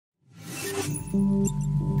Yo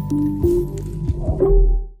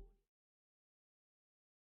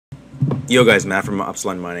guys, Matt from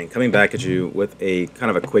Upslung Mining, coming back at you with a kind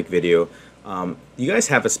of a quick video. You guys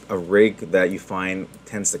have a rig that you find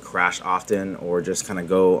tends to crash often or just kind of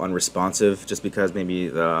go unresponsive just because maybe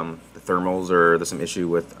the thermals or there's some issue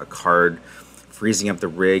with a card freezing up the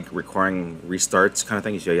rig, requiring restarts kind of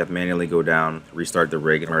thing. So you have to manually go down, restart the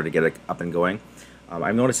rig in order to get it up and going.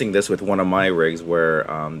 I'm noticing this with one of my rigs where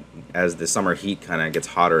as the summer heat kind of gets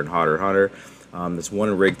hotter and hotter and hotter, this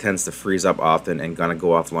one rig tends to freeze up often and gonna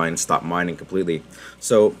go offline, stop mining completely.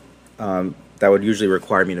 So that would usually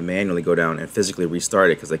require me to manually go down and physically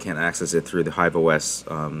restart it because I can't access it through the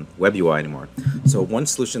HiveOS web UI anymore. So one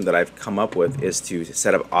solution that I've come up with is to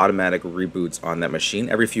set up automatic reboots on that machine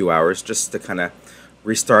every few hours, just to kind of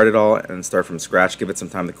restart it all and start from scratch, give it some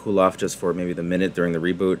time to cool off just for maybe the minute during the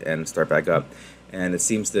reboot and start back up. And it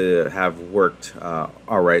seems to have worked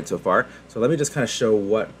all right so far. So let me just kind of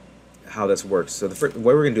show how this works. So the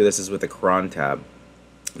way we're going to do this is with a cron tab.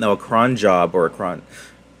 Now a cron job, or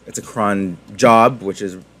it's a cron job which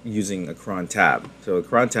is using a cron tab. So a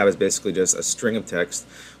cron tab is basically just a string of text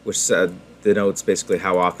which denotes basically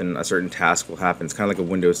how often a certain task will happen. It's kind of like a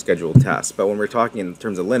Windows scheduled task. But when we're talking in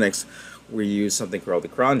terms of Linux, we use something called the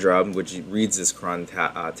cron job, which reads this cron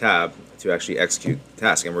tab to actually execute the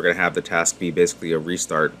task. And we're going to have the task be basically a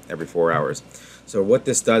restart every 4 hours. So what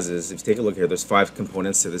this does is, if you take a look here, there's 5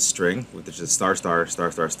 components to this string, which is star, star, star,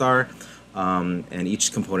 star, star, and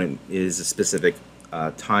each component is a specific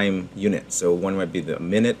time unit. So one might be the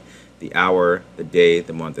minute, the hour, the day,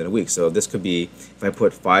 the month, and a week. So this could be, if I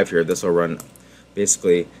put 5 here, this will run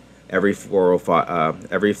basically every 4th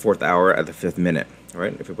hour at the 5th minute. All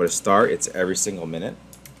right. If we put a star, it's every single minute.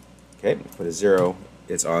 Okay. If we put a 0,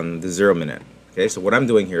 it's on the 0 minute. Okay. So what I'm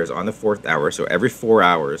doing here is on the 4th hour, so every 4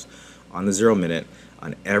 hours on the 0 minute,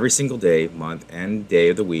 on every single day, month, and day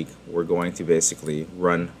of the week, we're going to basically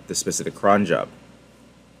run the specific cron job.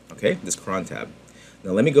 Okay, this cron tab.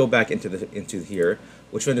 Now let me go back into here.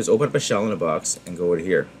 What you want to do is open up a shell in a box and go over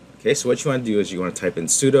here. Okay, so what you want to do is you want to type in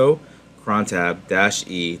sudo crontab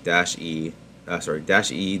 -e-u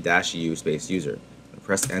space user.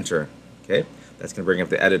 Press enter. Okay, that's going to bring up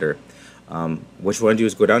the editor. What you want to do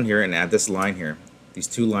is go down here and add this line here, these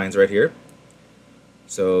 2 lines right here.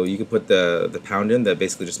 So you can put the pound in. That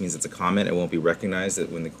basically just means it's a comment. It won't be recognized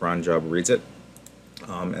when the cron job reads it.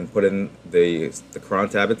 And put in the cron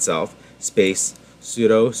tab itself, space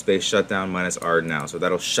sudo space shutdown -r now. So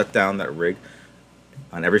that'll shut down that rig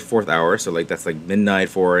on every 4th hour. So that's like midnight,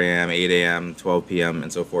 4 a.m., 8 a.m., 12 p.m.,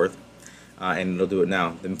 and so forth. And it'll do it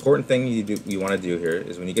now. The important thing you want to do here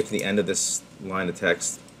is when you get to the end of this line of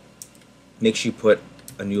text, make sure you put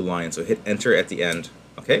a new line. So hit enter at the end.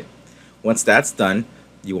 Okay. Once that's done,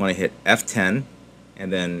 you want to hit F10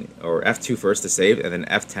 and then, or F2 first to save, and then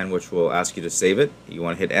F10, which will ask you to save it. You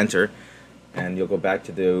want to hit enter and you'll go back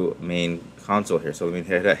to the main console here. So let me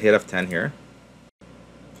hit F10 here.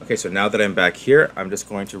 Okay, so now that I'm back here, I'm just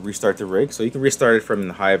going to restart the rig. So you can restart it from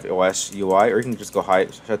the HiveOS UI, or you can just go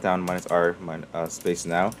shutdown -r space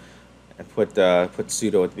now and put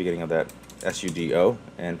sudo at the beginning of that, sudo,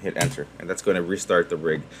 and hit enter. And that's going to restart the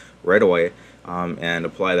rig right away. And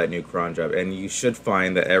apply that new cron job, and you should find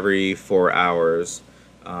that every 4 hours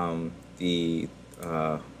the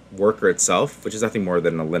worker itself, which is nothing more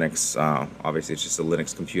than a Linux, obviously it's just a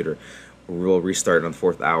Linux computer, will restart on the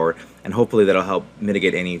 4th hour, and hopefully that'll help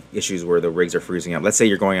mitigate any issues where the rigs are freezing up. Let's say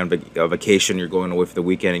you're going on a vacation, you're going away for the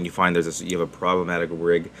weekend, and you find you have a problematic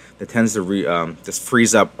rig that tends to just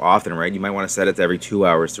freeze up often, right? You might want to set it to every 2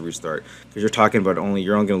 hours to restart, because you're talking about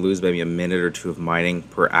you're only going to lose maybe a minute or 2 of mining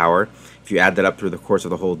per hour. If you add that up through the course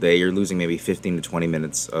of the whole day, you're losing maybe 15 to 20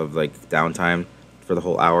 minutes of downtime for the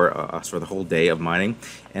whole hour, for the whole day of mining.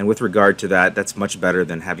 And with regard to that, that's much better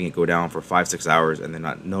than having it go down for 5-6 hours and then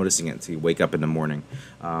not noticing it until you wake up in the morning.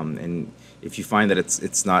 And if you find that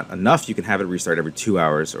it's not enough, you can have it restart every 2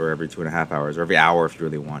 hours or every 2.5 hours or every hour if you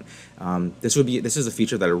really want. This is a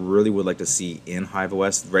feature that I really would like to see in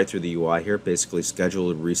HiveOS right through the UI here, basically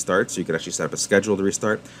scheduled restart. So you could actually set up a scheduled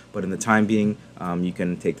restart, but in the time being, you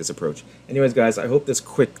can take this approach. Anyways, guys, I hope this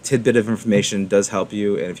quick tidbit of information does help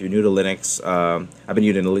you. And if you're new to Linux, I've been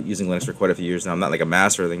using Linux for quite a few years now. I'm not like a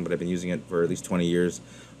master or anything, but I've been using it for at least 20 years,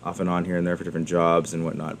 off and on here and there for different jobs and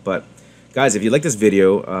whatnot. But guys, if you like this video,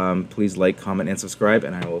 please like, comment, and subscribe,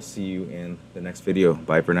 and I will see you in the next video.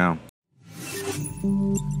 Bye for now.